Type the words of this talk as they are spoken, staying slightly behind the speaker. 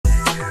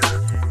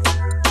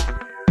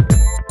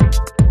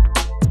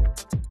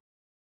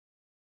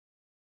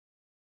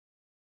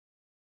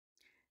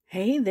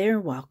Hey there,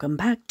 welcome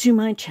back to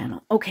my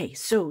channel. Okay,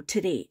 so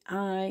today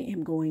I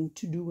am going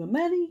to do a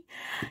mani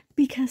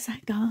because I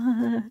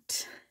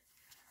got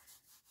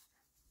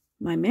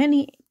my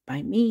Mani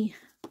by Me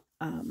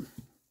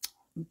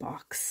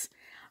box.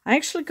 I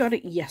actually got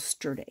it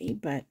yesterday,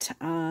 but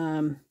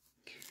I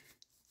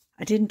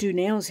didn't do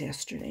nails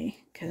yesterday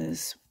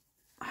because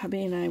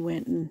hubby and I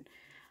went and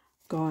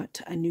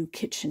got a new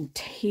kitchen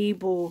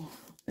table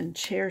and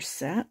chair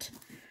set.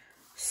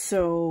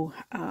 So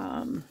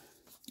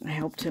I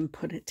helped him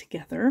put it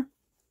together.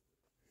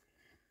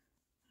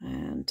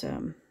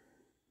 And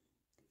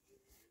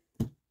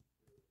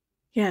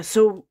yeah,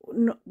 so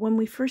when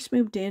we first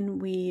moved in,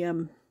 we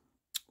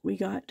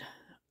got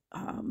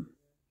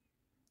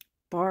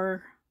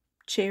bar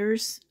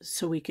chairs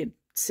so we could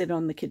sit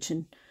on the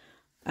kitchen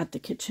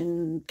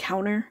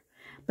counter,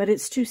 but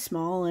it's too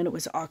small and it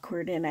was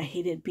awkward and I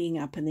hated being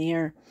up in the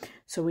air,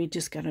 so we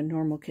just got a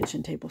normal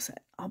kitchen table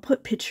set. I'll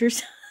put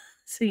pictures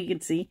so you can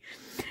see.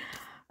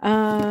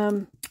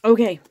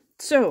 Okay,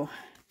 so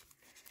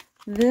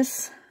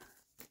this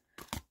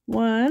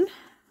one,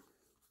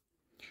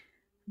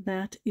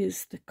 that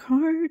is the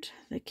card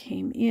that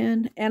came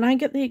in, and I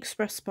get the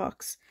express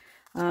box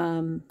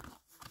because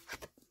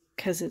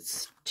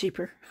it's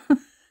cheaper.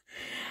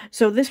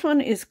 So this one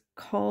is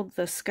called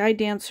the Sky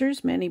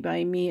Dancers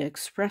Maniology Manixme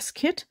Express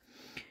kit.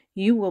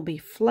 You will be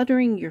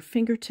fluttering your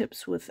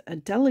fingertips with a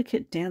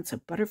delicate dance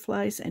of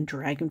butterflies and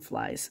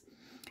dragonflies.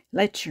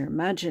 Let your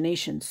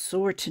imagination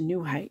soar to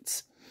new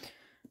heights.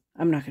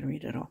 I'm not going to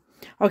read it all.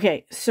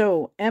 Okay,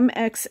 so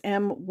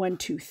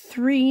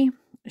MXM123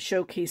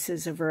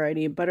 showcases a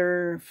variety of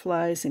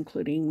butterflies,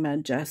 including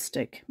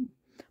majestic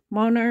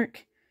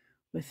monarch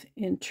with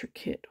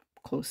intricate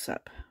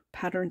close-up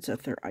patterns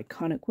of their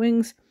iconic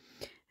wings.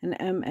 And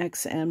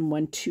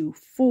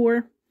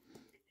MXM124,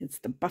 it's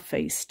the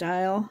buffet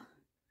style,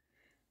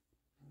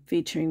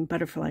 featuring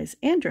butterflies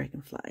and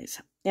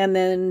dragonflies. And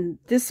then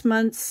this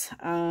month's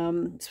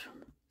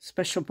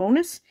special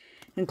bonus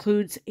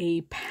includes a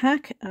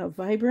pack of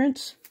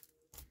vibrant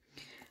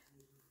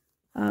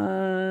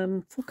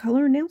full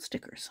color nail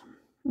stickers.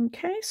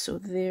 Okay, so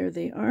there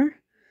they are.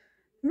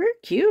 Very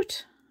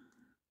cute.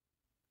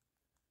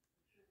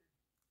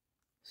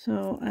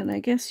 So, and I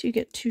guess you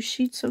get 2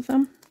 sheets of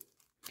them.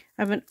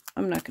 I'm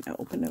not going to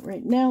open it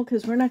right now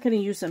because we're not going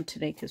to use them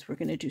today because we're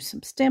going to do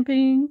some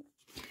stamping.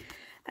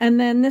 And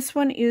then this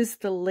one is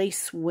the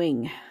lace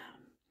wing.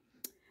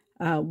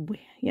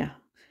 Yeah.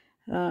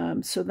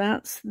 So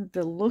that's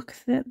the look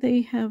that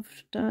they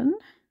have done.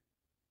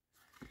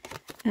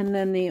 And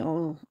then they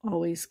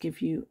always give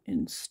you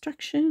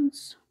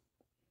instructions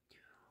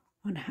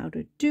on how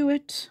to do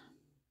it.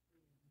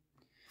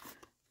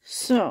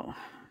 So,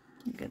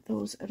 I'll get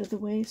those out of the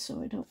way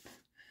so I don't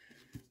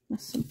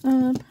mess them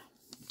up.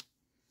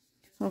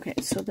 Okay,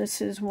 so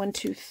this is 1,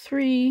 2,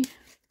 3.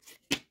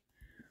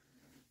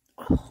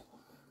 Oh.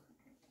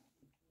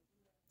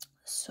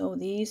 So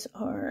these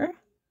are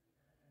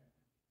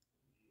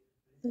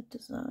the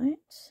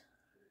designs.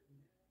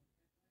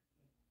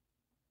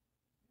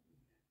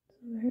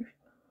 Very,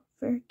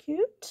 very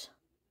cute.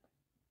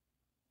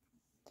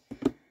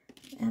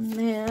 And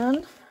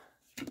then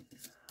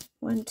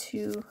 1,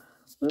 2,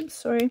 oops,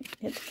 sorry,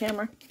 hit the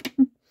camera.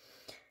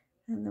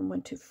 And then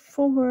 1, 2,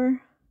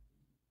 4.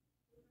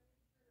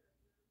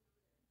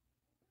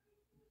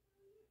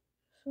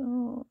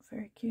 So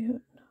very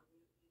cute.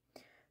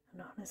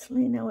 And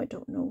honestly, now I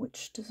don't know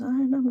which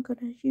design I'm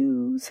gonna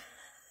use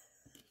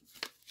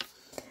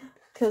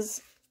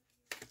because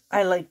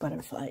I like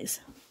butterflies.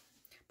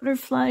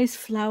 Butterflies,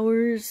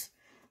 flowers,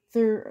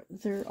 they're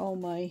all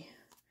my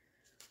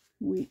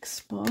weak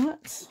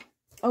spots.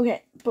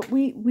 Okay, but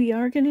we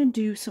are gonna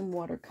do some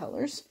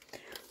watercolors.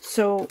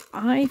 So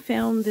I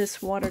found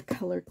this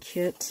watercolor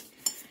kit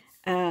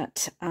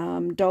at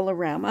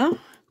Dollarama.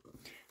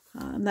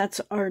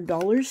 That's our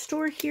dollar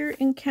store here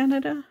in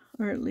Canada,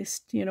 or at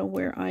least, you know,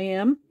 where I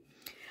am.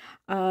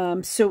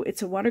 So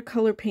it's a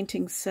watercolor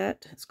painting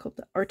set. It's called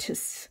the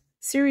Artists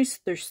Series.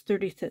 There's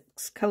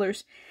 36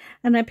 colors,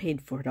 and I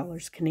paid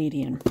 $4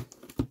 Canadian.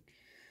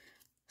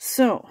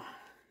 So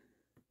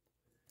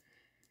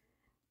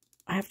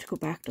I have to go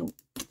back to,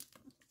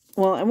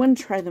 well, I want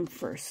to try them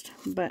first,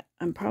 but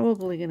I'm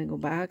probably going to go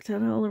back to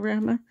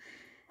Dollarama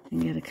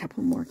and get a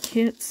couple more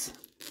kits,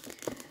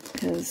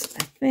 because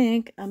I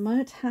think I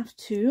might have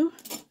to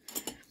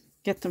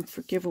get them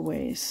for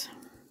giveaways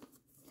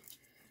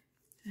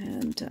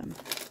and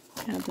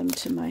add them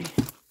to my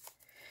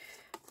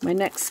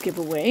next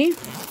giveaway.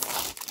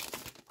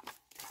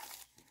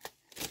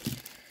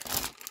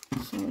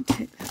 So I'll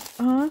take that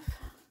off.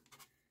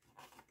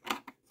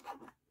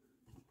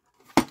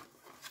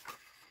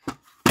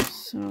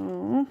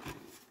 So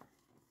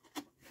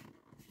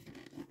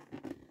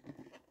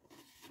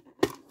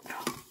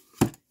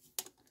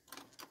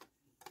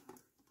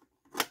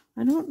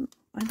I don't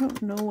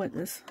know what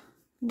this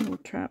little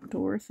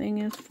trapdoor thing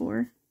is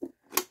for.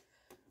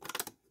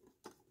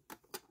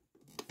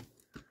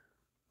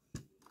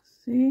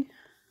 See?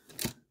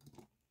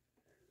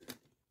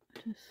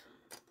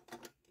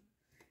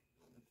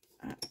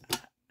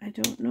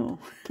 don't know.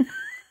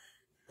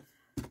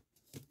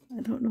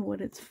 I don't know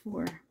what it's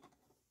for.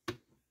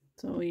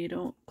 So you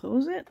don't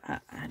close it?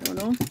 I don't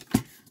know.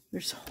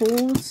 There's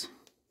holes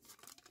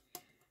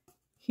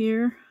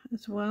here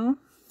as well.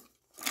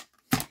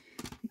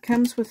 It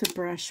comes with a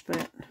brush,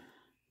 but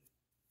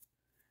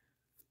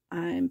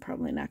I'm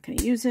probably not going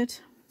to use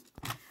it.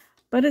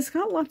 But it's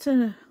got lots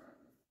of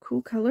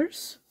cool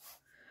colors.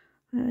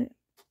 I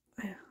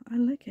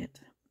like it.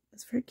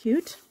 It's very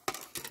cute.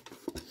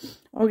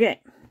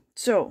 Okay,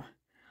 so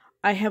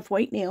I have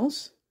white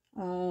nails.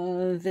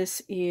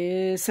 This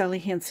is Sally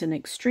Hansen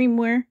Xtreme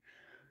wear,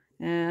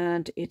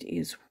 and it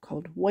is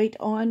called White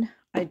On.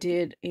 I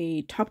did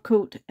a top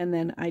coat, and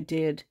then I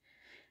did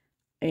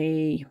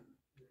a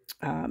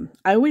I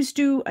always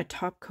do a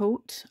top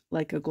coat,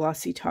 like a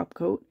glossy top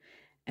coat,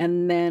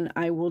 and then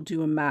I will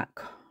do a matte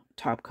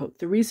top coat.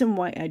 The reason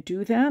why I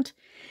do that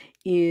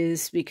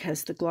is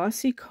because the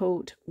glossy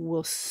coat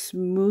will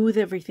smooth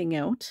everything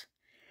out,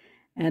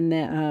 and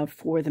then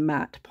for the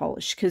matte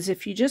polish, because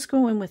if you just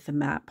go in with the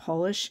matte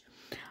polish,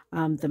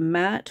 the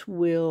matte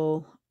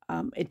will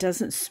it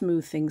doesn't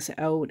smooth things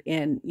out,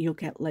 and you'll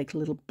get like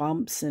little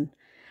bumps and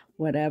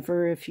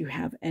whatever. If you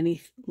have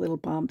any little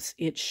bumps,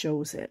 it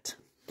shows it.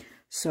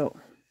 So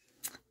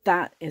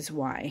that is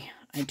why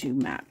I do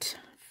matte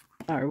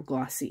or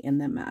glossy and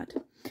then matte.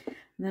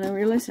 And then I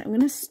realized I'm going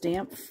to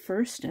stamp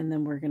first, and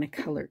then we're going to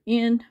color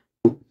in.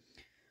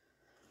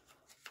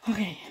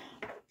 Okay.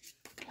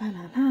 La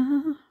la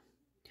la.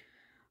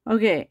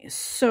 Okay,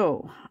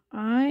 so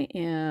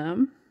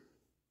I'm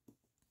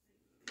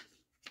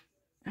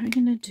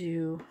going to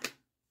do,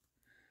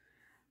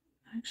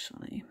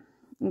 actually,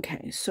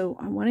 okay, so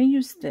I want to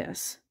use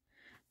this,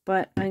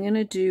 but I'm going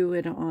to do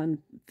it on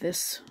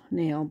this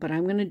nail, but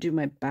I'm going to do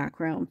my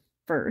background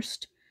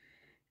first,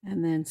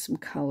 and then some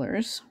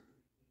colors.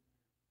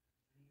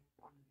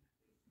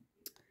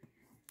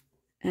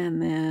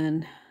 And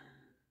then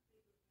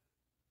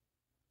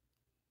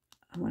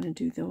I want to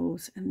do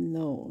those and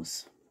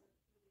those.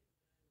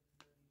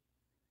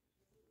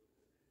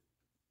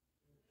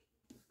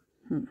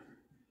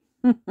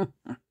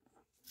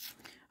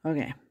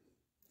 Okay.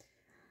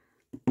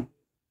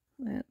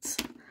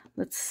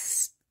 Let's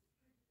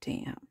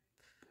stamp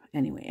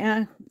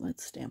anyway.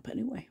 Let's stamp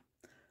anyway.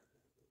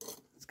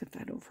 Let's get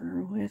that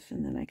over with,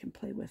 and then I can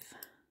play with.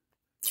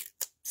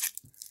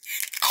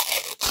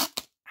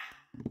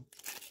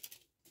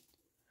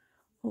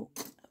 Oh,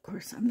 of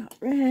course I'm not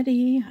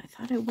ready. I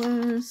thought I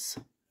was.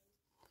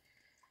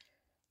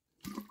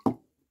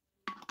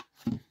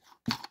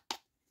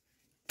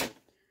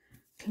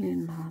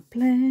 Clean my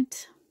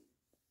plate.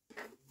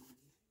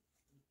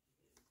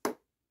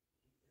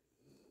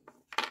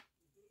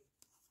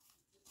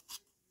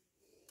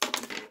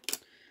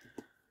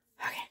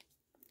 Okay.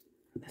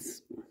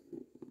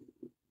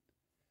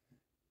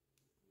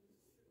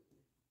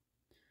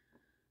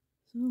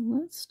 So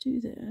let's do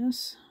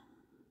this.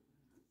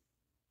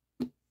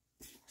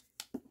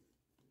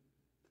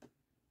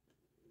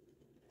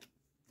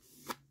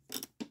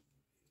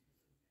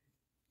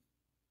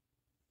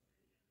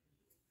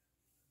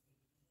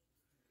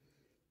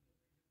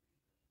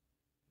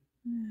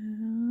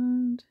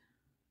 And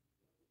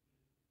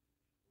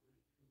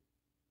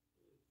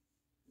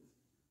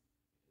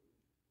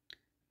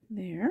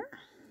there.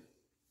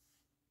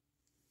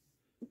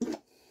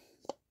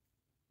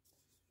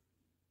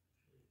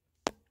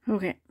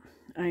 Okay,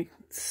 I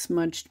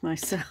smudged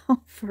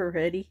myself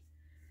already.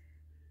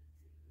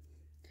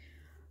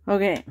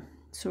 Okay,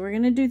 so we're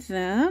going to do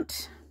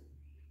that.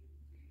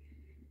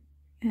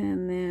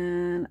 And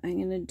then I'm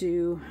going to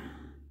do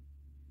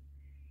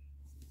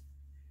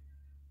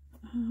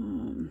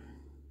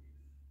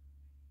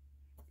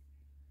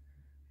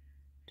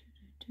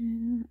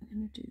I'm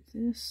going to do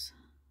this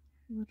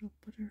little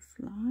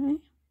butterfly.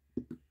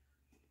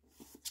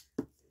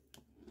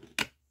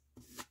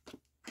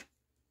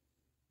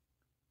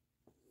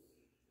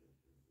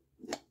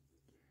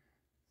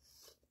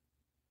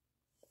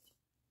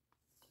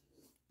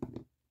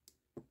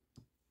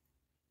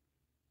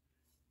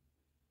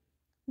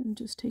 I'm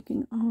just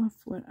taking off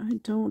what I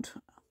don't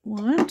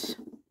want.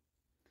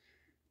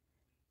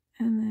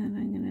 And then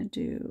I'm going to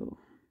do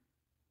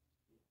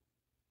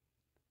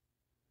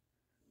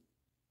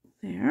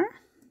there.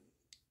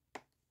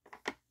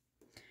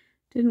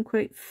 Didn't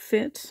quite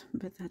fit,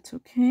 but that's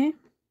okay.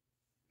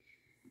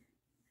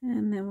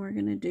 And then we're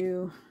going to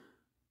do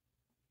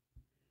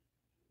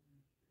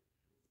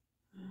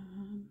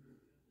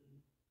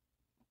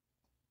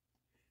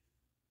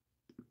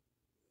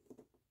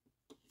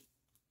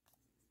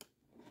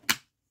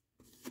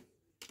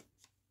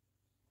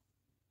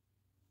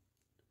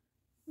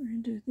we're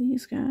going to do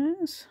these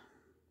guys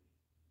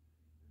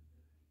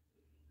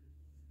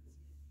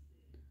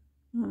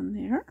on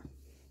there.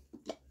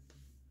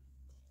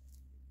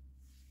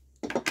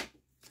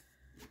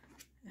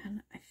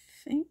 And I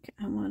think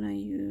I want to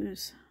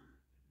use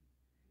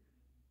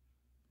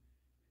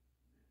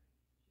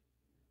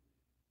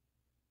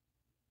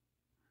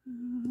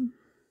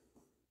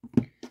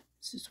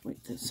let's just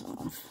wipe this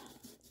off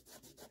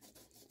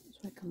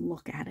so I can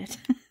look at it.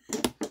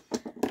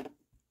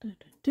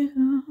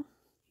 I'm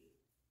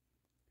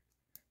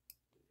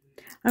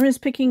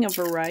just picking a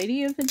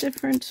variety of the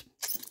different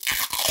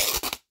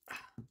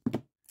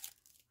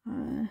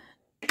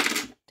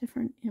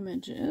different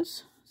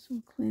images. So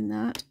we'll clean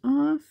that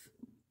off.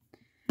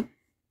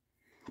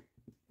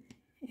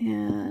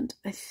 And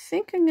I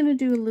think I'm going to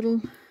do a little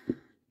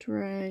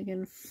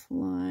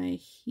dragonfly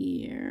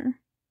here.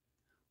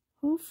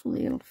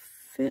 Hopefully it'll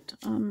fit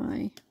on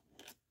my...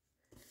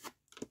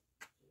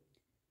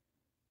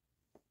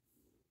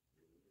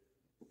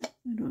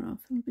 I don't know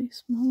if it'll be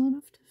small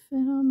enough to fit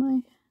on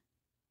my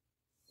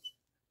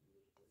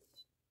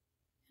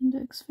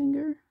index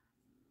finger.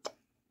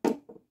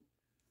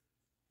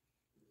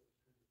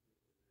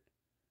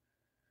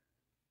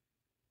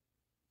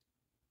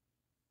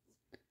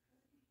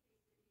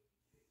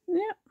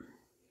 Yep.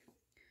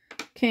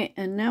 Okay,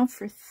 and now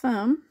for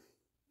thumb.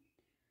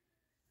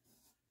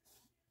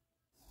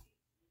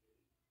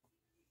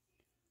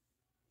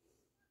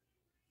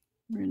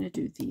 We're going to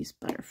do these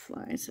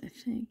butterflies, I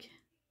think.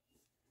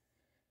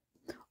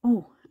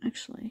 Oh,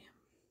 actually.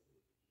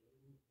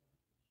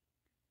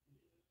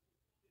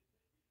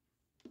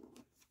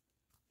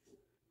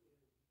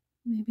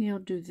 Maybe I'll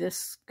do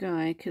this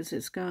guy because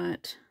it's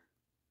got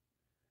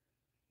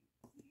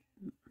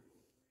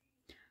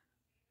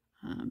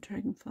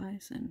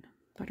dragonflies and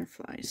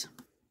butterflies.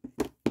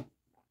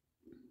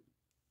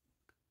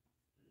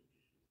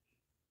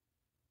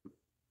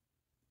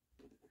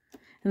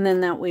 And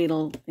then that way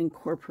it'll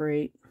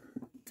incorporate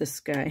this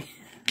guy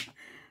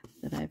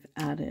that I've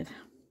added.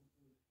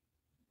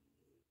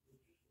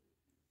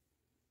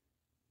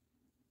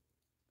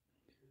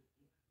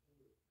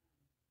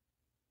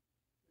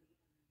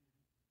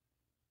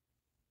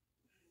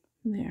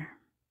 There.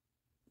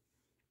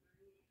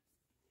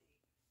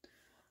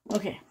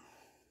 Okay.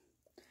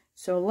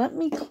 So let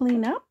me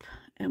clean up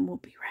and we'll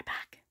be right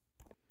back.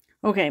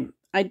 Okay,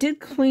 I did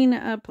clean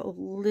up a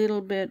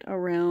little bit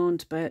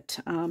around, but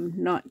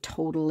not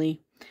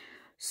totally.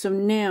 So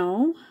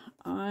now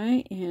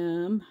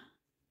I'm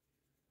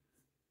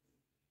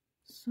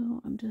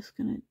just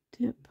going to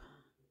dip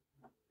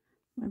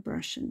my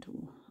brush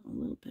into a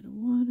little bit of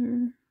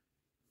water.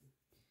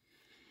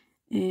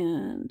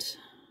 And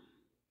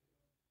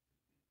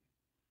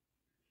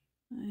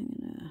I'm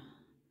going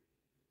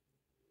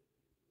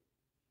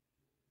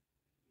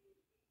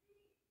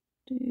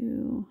to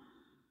do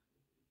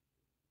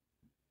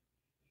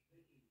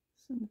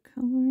some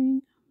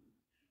coloring.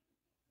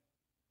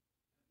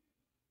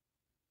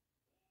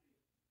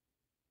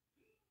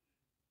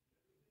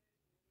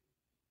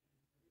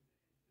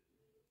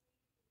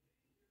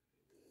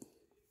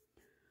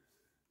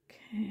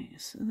 Okay,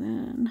 so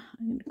then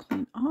I'm going to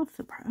clean off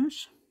the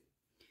brush.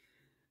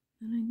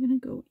 And I'm going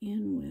to go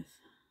in with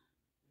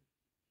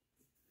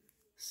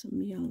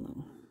some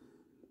yellow.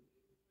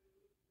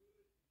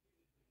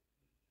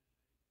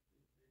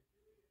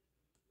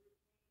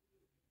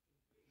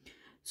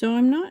 So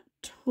I'm not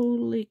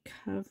totally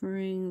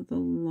covering the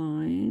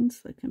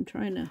lines, like I'm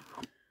trying to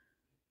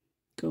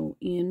go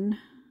in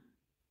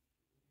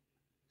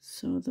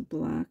so the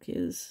black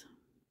is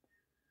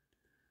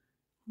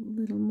a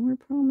little more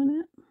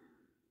prominent.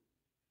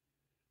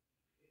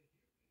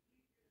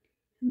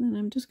 And then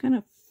I'm just kind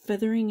of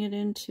feathering it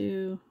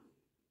into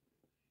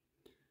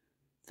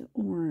the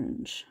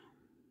orange.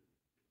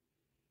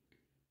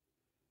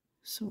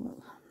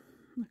 So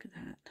look at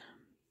that.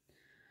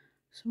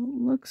 So it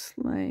looks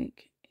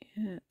like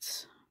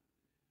it's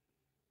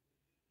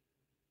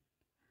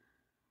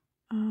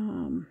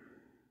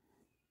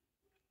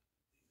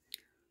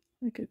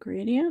like a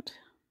gradient.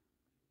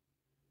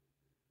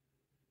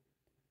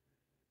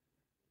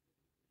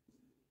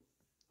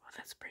 Oh,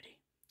 that's pretty.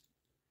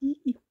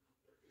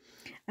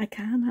 I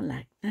kind of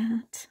like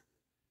that.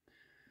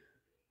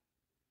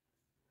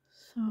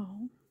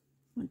 So,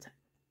 one sec.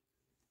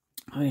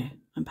 Okay,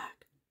 I'm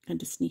back. I had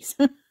to sneeze.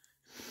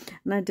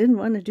 And I didn't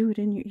want to do it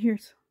in your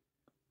ears.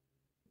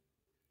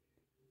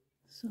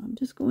 So I'm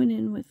just going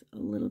in with a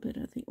little bit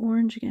of the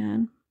orange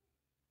again.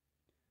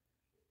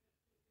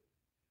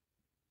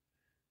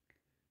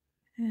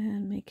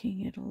 And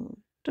making it a little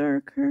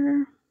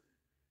darker.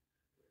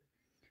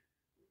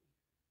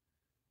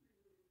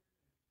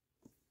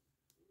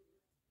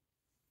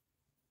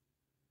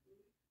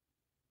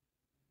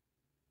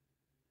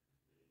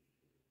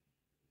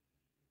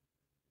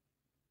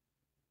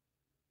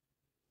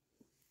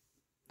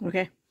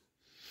 Okay.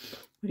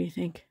 What do you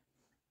think?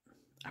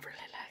 I really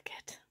like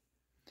it.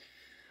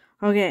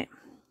 Okay.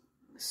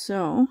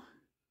 So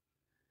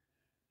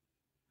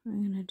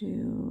I'm going to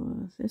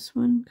do this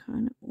one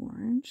kind of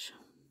orange.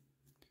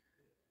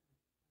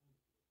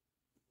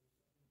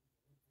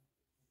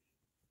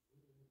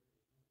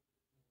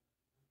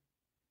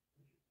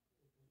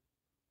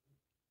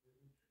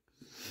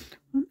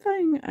 One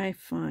thing I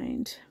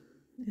find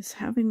is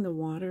having the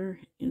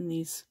water in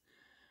these.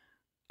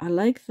 I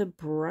like the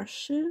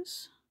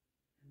brushes,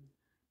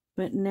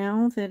 but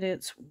now that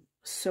it's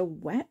so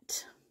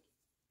wet,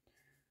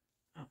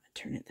 oh,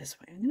 turn it this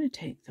way. I'm going to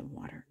take the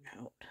water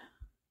out.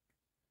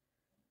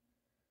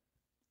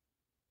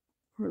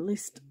 Or at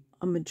least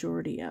a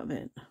majority of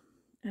it.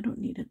 I don't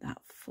need it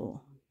that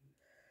full.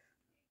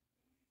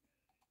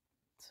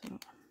 So, oh,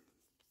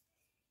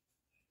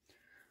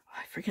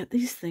 I forget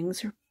these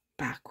things are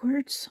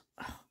backwards.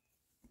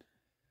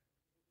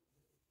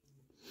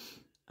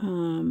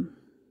 Oh.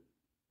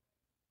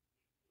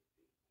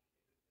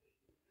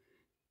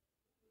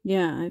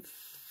 Yeah, I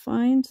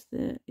find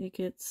that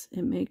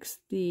it makes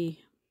the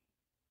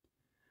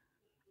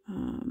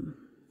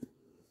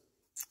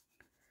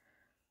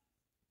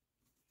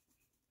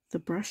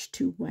brush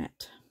too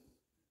wet.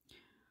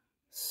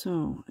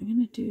 So I'm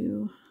going to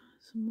do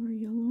some more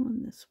yellow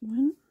on this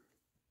one.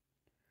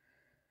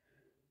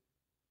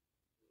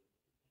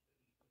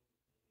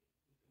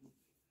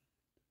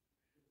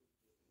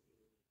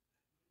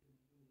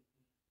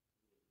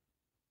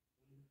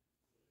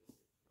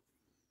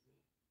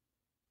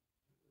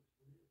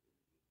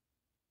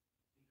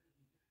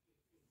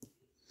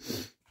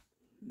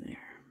 There.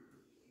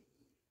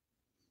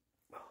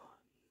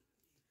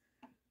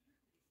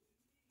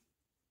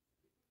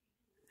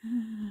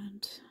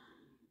 And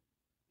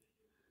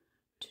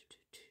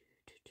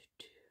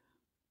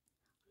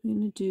I'm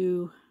going to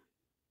do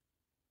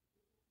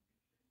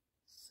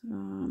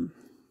some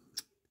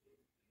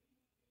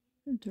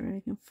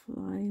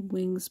dragonfly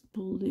wings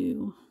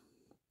blue.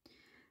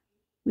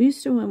 We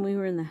used to, when we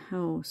were in the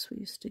house, we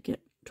used to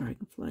get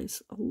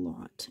dragonflies a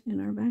lot in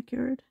our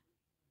backyard.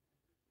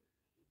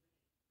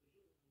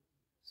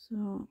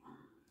 So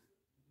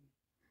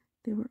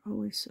they were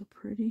always so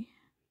pretty.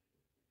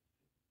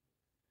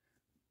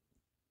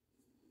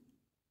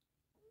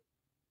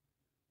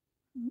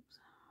 Oops.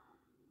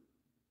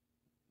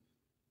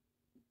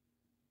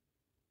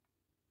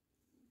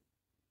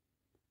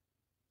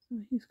 So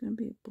he's going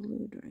to be a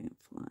blue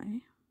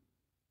dragonfly.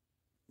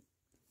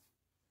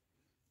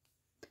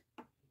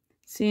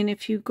 See, and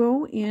if you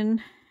go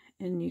in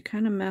and you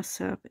kind of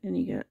mess up and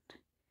you get...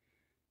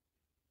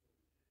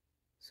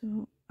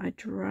 So I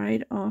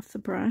dried off the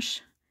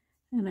brush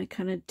and I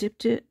kind of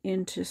dipped it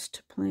in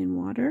just plain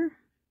water.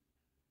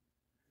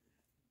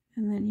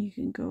 And then you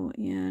can go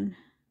in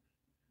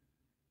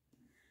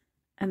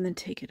and then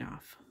take it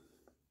off.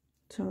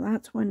 So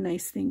that's one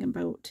nice thing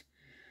about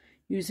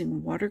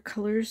using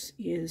watercolors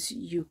is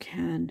you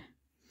can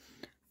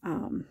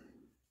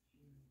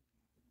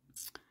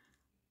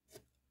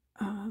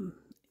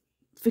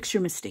fix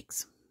your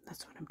mistakes.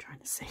 That's what I'm trying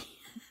to say.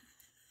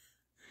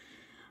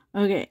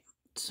 Okay,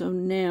 so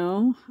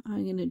now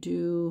I'm going to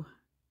do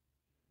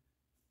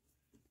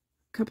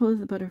a couple of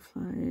the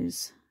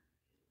butterflies,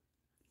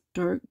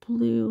 dark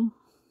blue.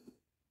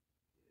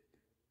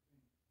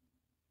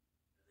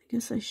 I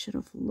guess I should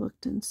have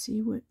looked and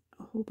see what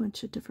a whole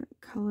bunch of different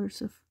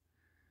colors of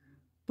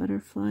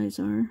butterflies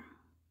are.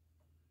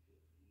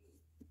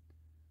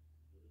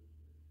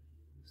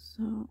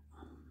 So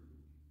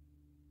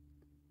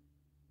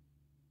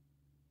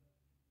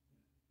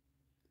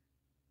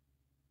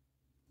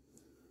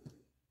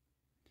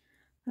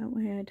that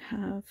way I'd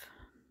have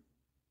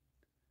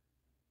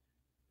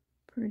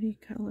pretty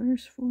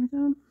colors for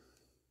them.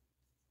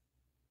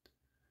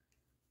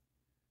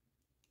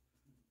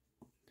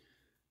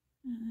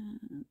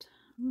 And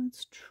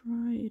let's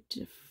try a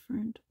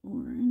different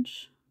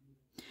orange.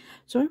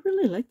 So I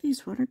really like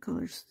these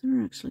watercolors.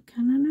 They're actually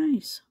kind of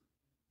nice.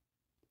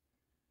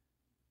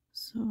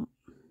 So,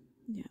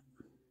 yeah.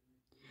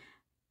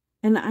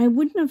 And I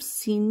wouldn't have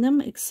seen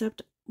them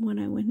except when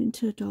I went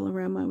into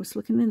Dollarama. I was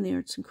looking in the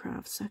arts and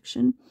crafts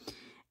section,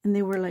 and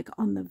they were like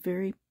on the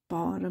very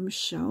bottom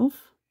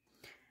shelf.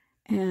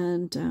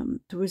 And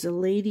there was a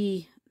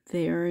lady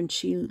there, and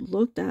she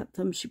looked at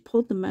them. She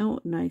pulled them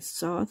out, and I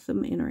saw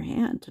them in her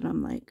hand. And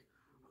I'm like,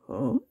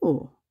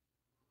 oh,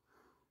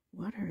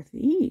 what are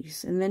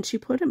these? And then she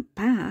put them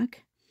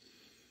back.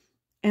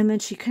 And then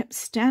she kept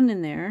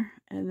standing there,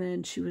 and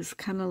then she was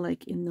kind of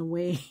like in the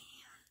way.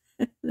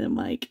 And I'm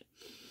like,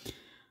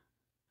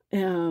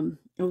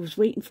 I was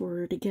waiting for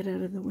her to get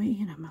out of the way,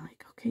 and I'm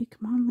like, okay,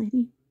 come on,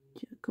 lady,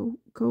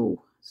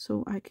 go,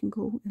 so I can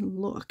go and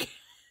look.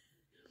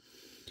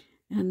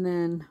 And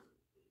then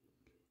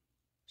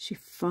she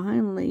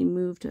finally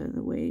moved out of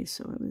the way,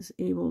 so I was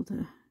able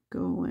to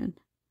go and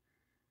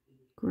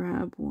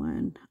grab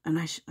one. And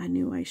I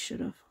knew I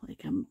should have.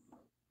 Like, I'm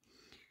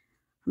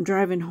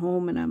driving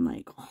home, and I'm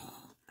like,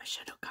 oh, I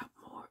should have got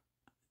more.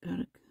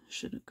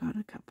 Should have got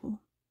a couple.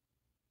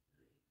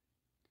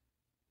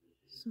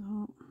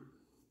 So,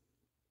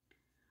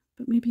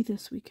 but maybe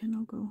this weekend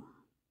I'll go.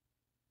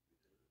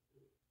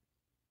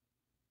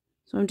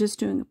 So I'm just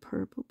doing a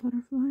purple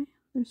butterfly.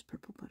 There's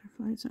purple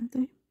butterflies, aren't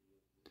they?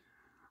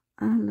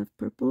 I love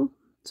purple,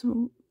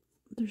 so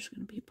there's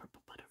going to be a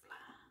purple butterfly.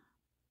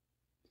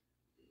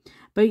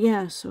 But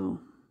yeah,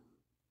 so,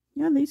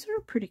 yeah, these are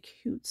a pretty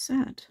cute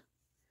set.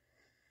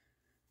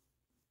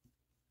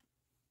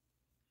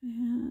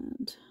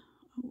 And,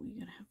 oh, we're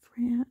going to have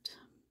red.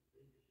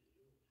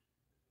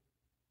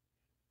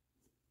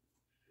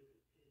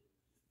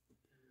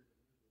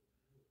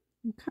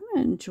 I'm kind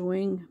of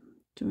enjoying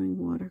doing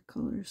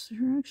watercolors.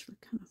 They're actually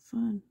kind of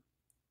fun.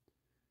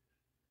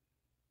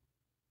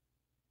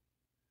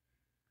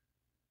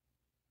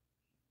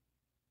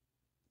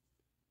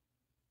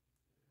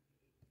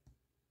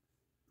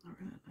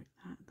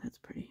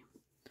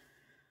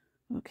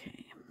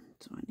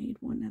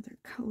 one other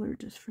color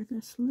just for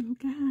this little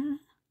guy.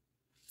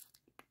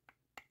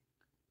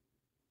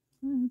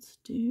 Let's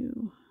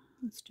do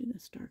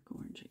this dark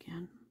orange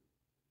again.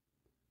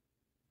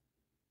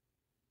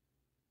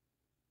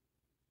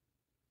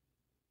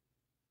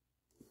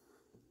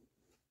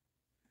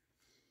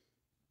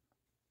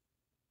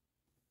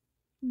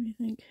 What do you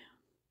think?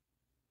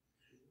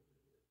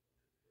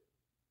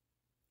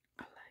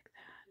 I like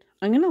that.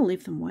 I'm going to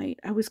leave them white.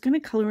 I was going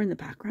to color in the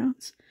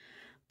backgrounds,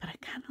 but I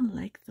kind of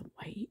like the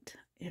white.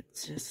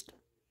 It's just,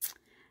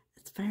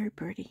 it's very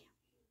pretty.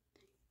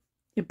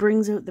 It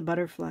brings out the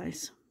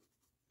butterflies.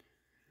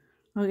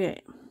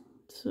 Okay,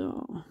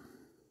 so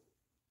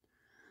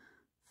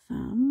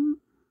thumb.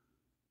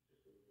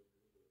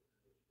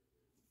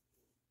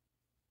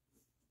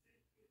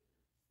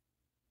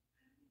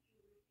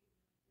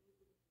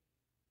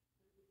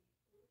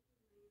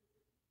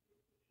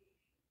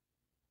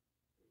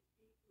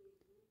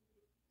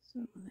 So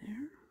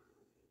there.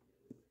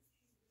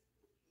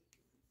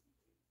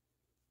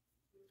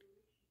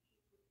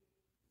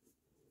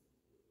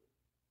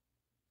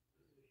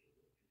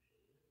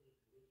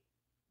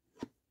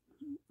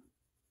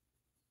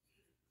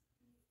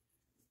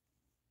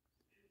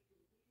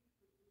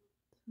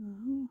 So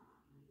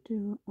do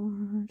an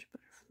orange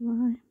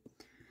butterfly.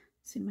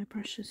 See, my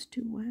brush is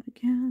too wet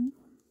again.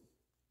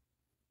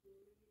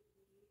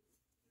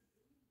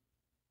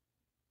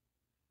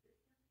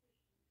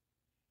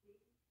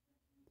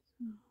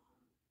 So,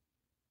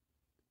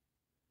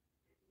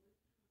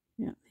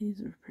 yeah,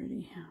 these are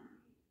pretty.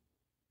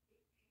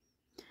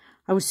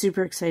 I was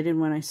super excited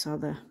when I saw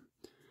the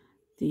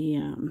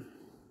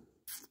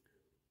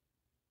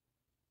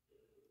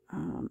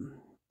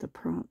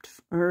prompt,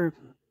 or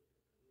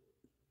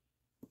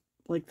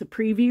like the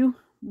preview.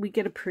 We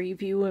get a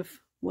preview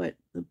of what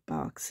the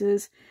box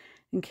is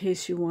in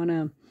case you want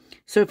to.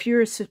 So if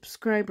you're a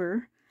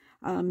subscriber,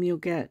 you'll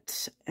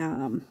get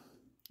a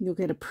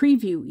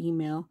preview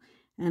email,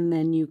 and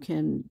then you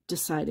can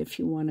decide if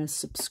you want to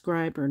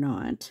subscribe or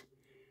not.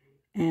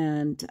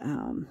 And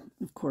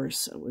of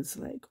course I was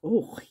like,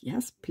 oh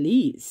yes,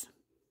 please.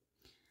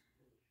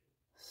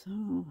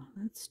 So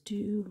let's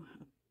do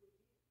a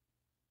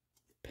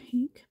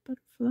pink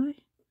butterfly.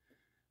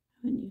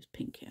 I haven't used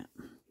pink yet.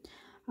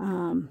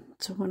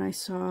 So when I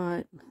saw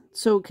it,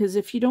 so because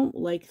if you don't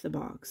like the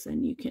box,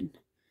 then you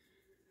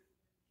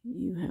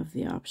have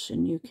the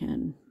option, you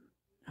can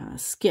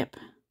skip,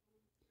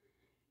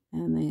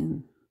 and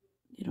then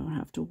you don't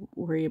have to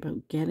worry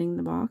about getting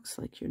the box,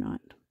 like you're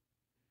not.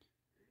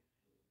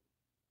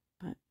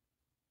 But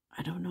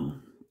I don't know.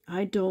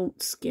 I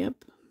don't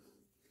skip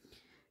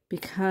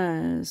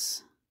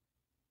because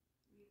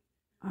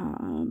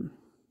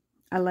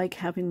I like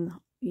having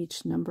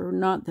each number.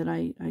 Not that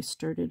I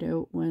started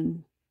out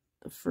when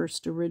the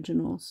first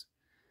originals,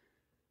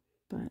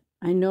 but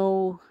I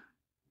know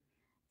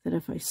that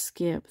if I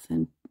skip,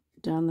 then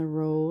down the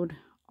road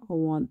I'll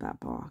want that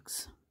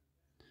box,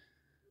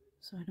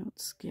 so I don't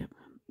skip.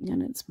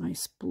 And it's my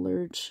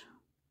splurge,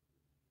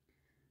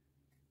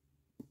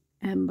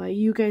 and by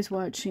you guys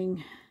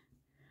watching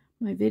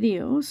my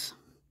videos,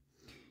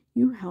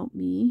 you help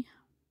me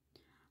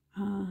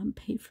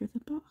pay for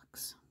the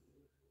box,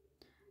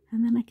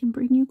 and then I can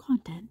bring you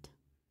content.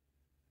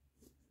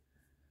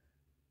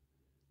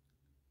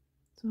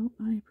 So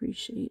I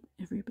appreciate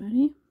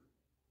everybody.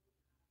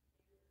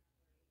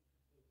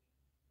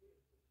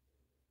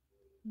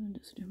 I'm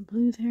just doing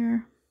blue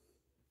there.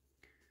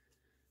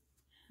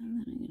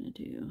 And then I'm going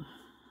to do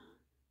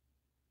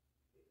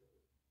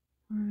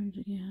orange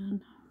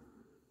again.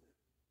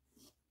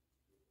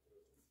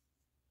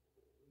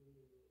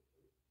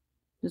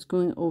 Just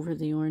going over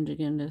the orange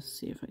again to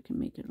see if I can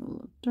make it a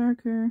little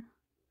darker.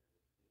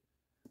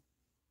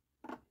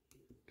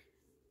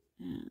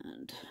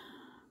 And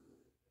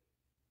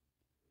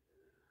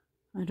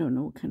I don't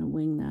know what kind of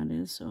wing that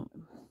is, so,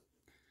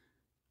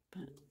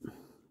 but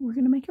we're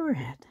going to make it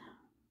red.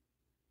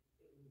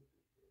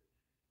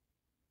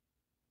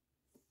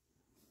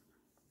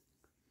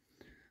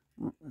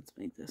 Well, let's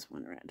make this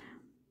one red.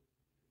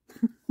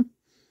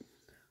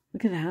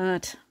 Look at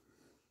that.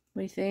 What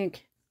do you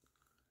think?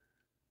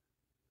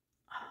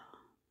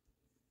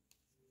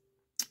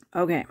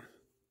 Okay.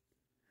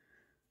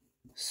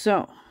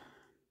 So,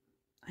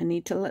 I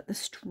need to let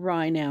this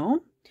dry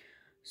now.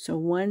 So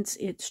once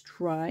it's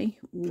dry,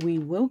 we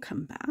will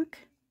come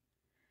back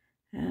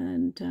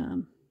and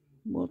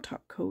we'll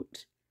top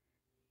coat.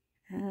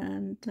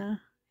 And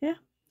yeah,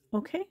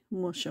 okay.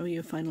 We'll show you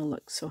a final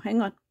look. So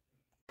hang on.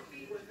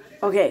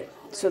 Okay,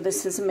 so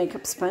this is a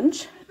makeup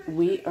sponge.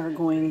 We are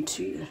going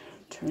to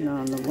turn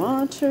on the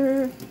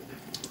water,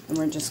 and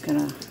we're just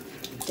going to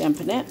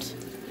dampen it.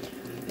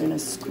 We're going to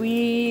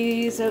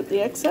squeeze out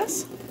the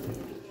excess,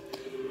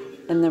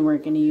 and then we're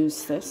going to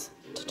use this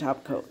to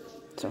top coat.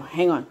 So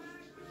hang on.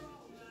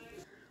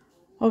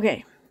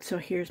 Okay, so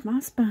here's my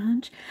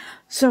sponge.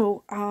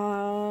 So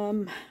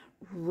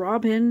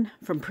Robin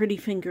from Pretty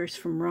Fingers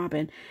from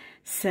Robin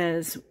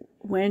says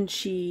when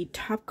she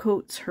top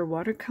coats her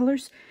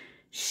watercolors,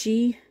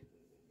 she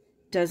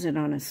does it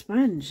on a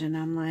sponge. And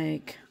I'm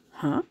like,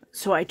 huh?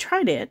 So I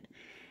tried it,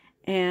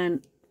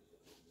 and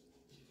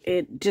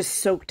it just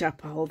soaked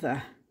up all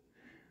the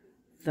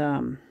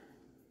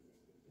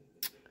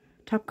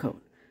top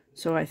coat.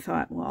 So I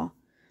thought, well,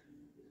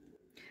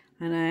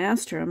 and I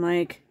asked her, I'm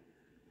like,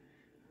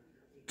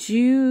 do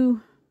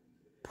you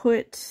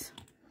wet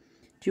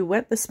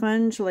the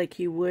sponge like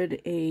you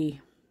would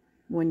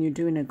when you're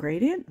doing a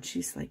gradient? And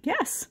she's like,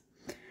 yes.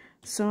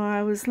 So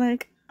I was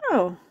like,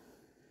 oh.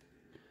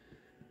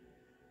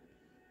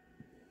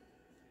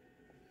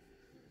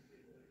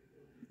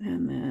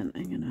 And then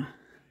I'm gonna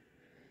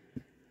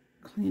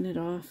clean it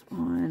off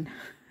on,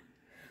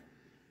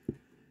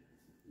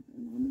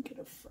 let me get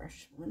a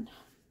fresh one.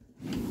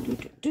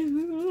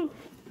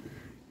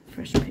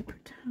 Fresh paper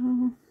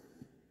towel.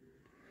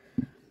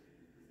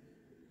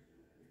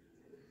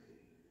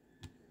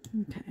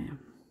 Okay.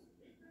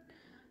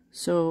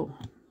 So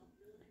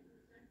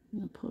I'm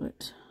gonna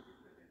put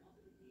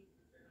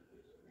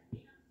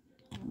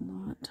a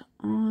lot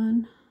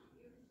on.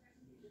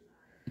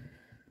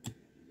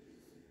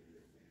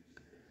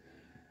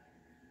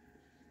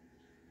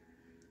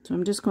 So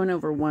I'm just going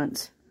over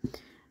once, and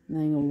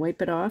then I'm going to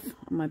wipe it off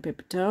on my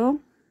paper towel.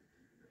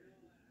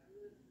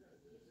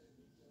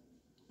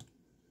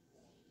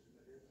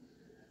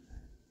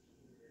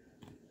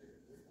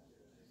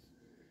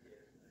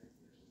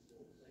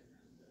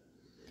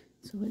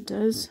 So it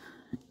does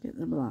get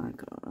the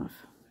black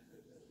off.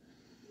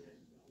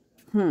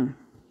 I'm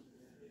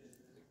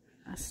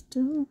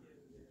still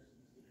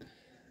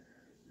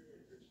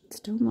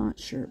not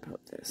sure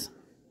about this.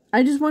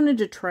 I just wanted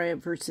to try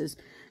it versus,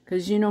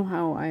 because you know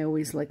how I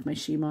always like my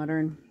She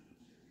Modern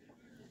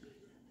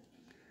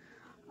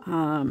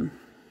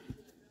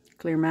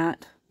clear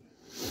matte.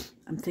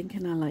 I'm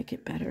thinking I like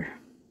it better.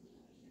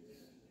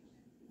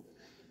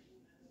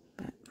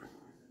 But,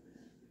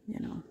 you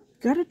know,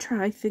 gotta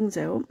try things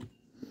out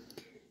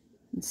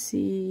and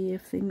see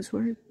if things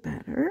work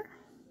better.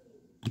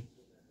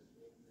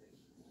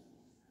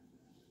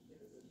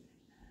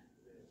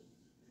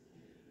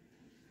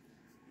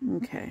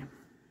 Okay.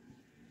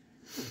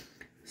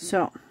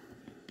 So,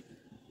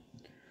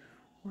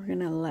 we're going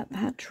to let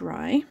that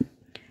dry,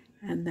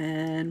 and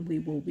then we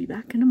will be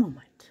back in a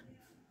moment.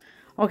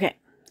 Okay,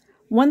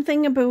 one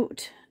thing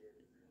about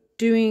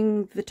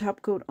doing the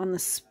top coat on the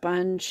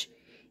sponge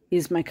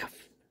is my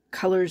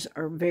colors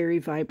are very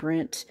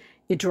vibrant.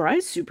 It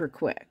dries super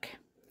quick.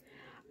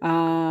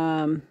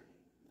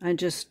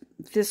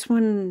 This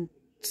one,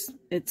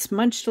 it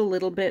smudged a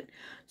little bit,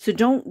 so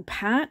don't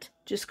pat,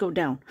 just go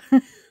down.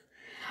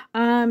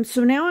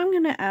 So now I'm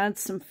going to add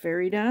some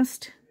fairy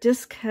dust,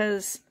 just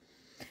because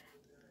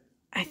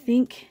I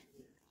think,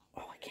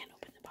 oh, I can't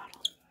open the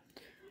bottle.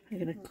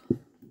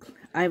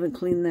 I haven't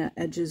cleaned the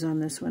edges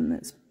on this one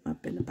that's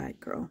up in the bag,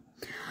 girl.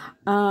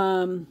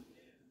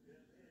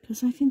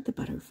 Because I think the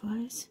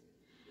butterflies,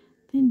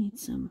 they need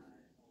some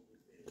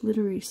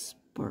glittery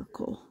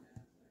sparkle.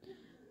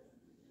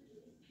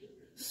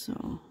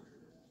 So,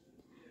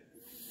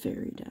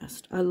 fairy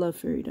dust. I love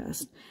fairy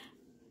dust.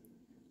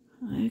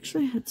 I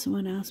actually had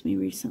someone ask me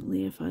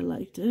recently if I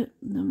liked it,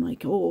 and I'm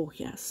like, oh,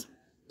 yes.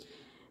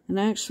 And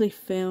I actually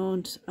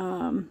found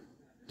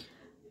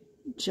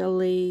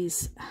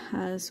Jellies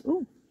has,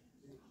 oh,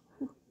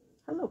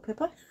 hello,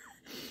 Pippa.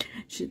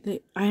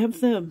 I have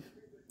the,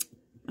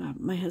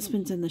 my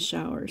husband's in the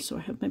shower, so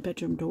I have my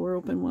bedroom door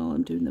open while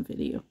I'm doing the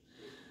video.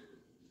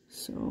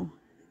 So,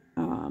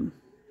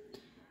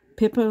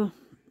 Pippa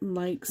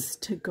likes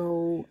to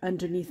go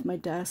underneath my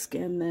desk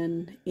and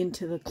then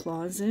into the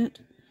closet.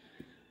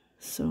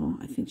 So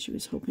I think she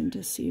was hoping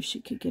to see if she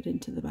could get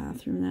into the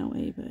bathroom that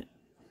way, but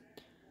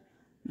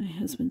my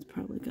husband's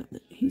probably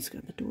he's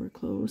got the door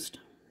closed.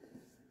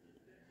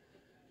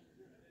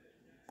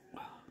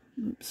 Oh,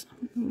 oops, a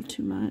little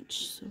too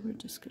much, so we're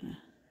just gonna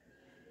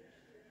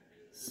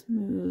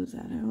smooth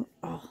that out.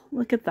 Oh,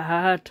 look at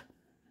that.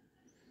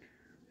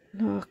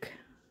 Look,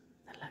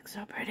 that looks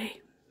so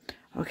pretty.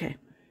 Okay.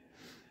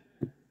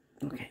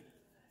 Okay.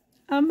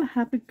 I'm a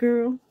happy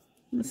girl.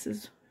 I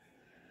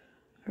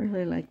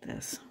really like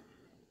this.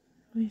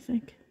 What do you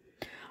think?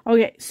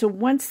 Okay, so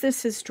once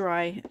this is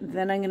dry,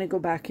 then I'm going to go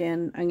back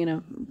in.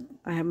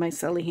 I have my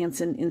Sally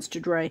Hansen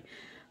Insta Dry,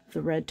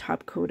 the red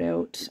top coat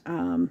out.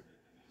 We're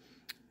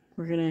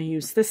going to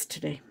use this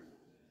today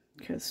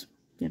because,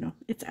 you know,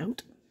 it's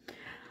out.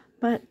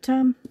 But,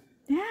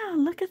 yeah,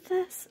 look at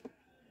this.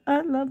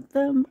 I love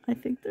them. I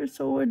think they're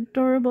so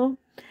adorable.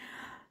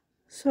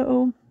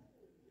 So,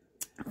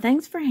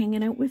 thanks for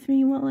hanging out with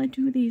me while I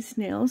do these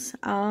nails.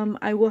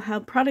 I will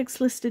have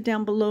products listed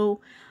down below,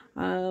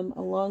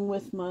 along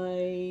with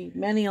my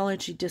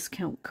Maniology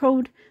discount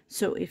code.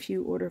 So if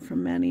you order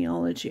from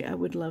Maniology, I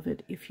would love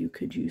it if you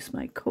could use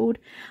my code.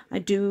 I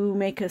do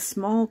make a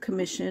small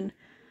commission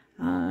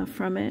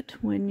from it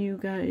when you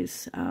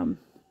guys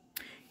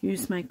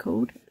use my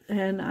code,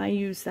 and I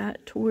use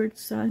that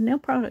towards nail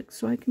products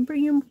so I can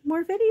bring you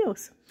more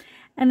videos,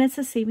 and it's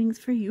a savings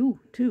for you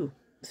too.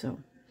 So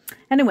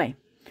anyway,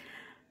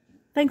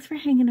 thanks for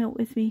hanging out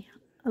with me.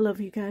 I love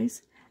you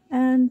guys.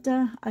 And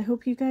I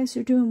hope you guys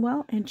are doing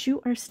well and you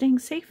are staying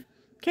safe.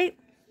 Okay.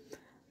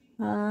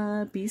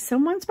 Be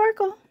someone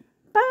sparkle.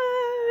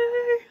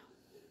 Bye.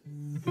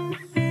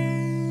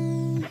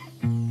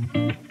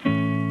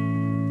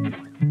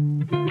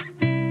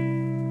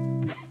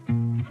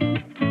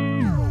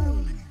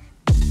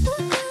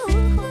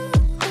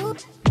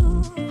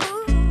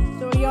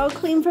 So are you all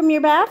clean from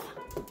your bath?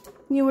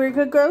 You were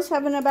good girls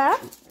having a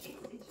bath?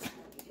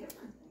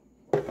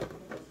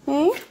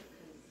 Hey?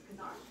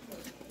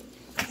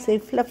 Say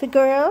fluffy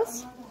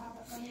girls.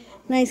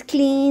 Nice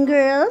clean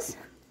girls.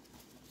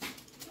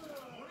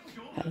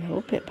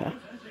 Hello, Pippa.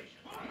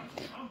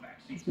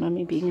 Is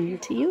Mommy being mean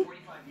to you?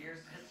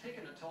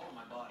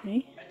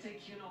 Hey?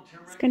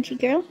 Scrunchy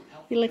girl?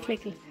 You look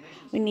like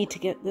we need to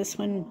get this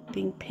one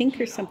being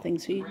pink or something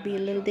so you can be a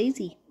little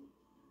daisy.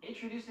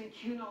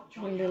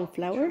 A little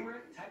flower.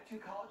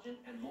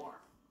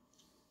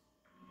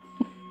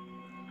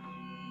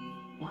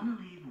 Wanna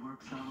leave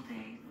works all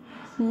day?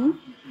 Hmm?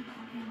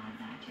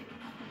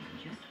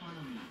 Just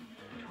wanna leave.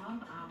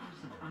 12 hours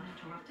of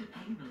uninterrupted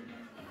pain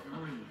relief.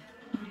 Aleve.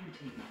 Who do you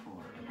take it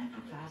for? And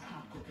for fast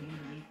topical pain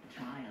relief,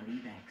 try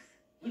Alevex.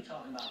 We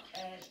talking about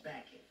cash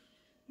backing.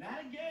 Not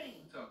a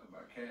game. We talking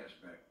about cash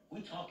back.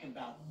 We talking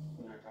about.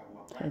 We're not talking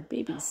about Her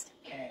babies.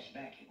 cash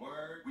backing.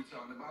 Word. We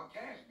talking about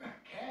cash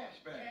back.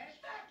 Cash back. Cash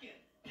backing.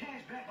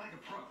 Cash back like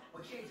a pro.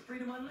 Well, Chase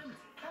Freedom Unlimited.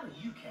 How do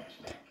you cash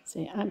back?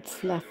 See, I'm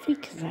fluffy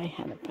because I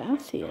had a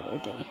bath the other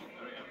day.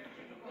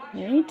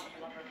 Right?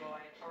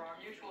 For our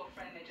mutual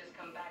friend, they just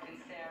come back and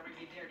say, I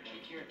really dare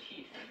kick your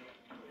teeth.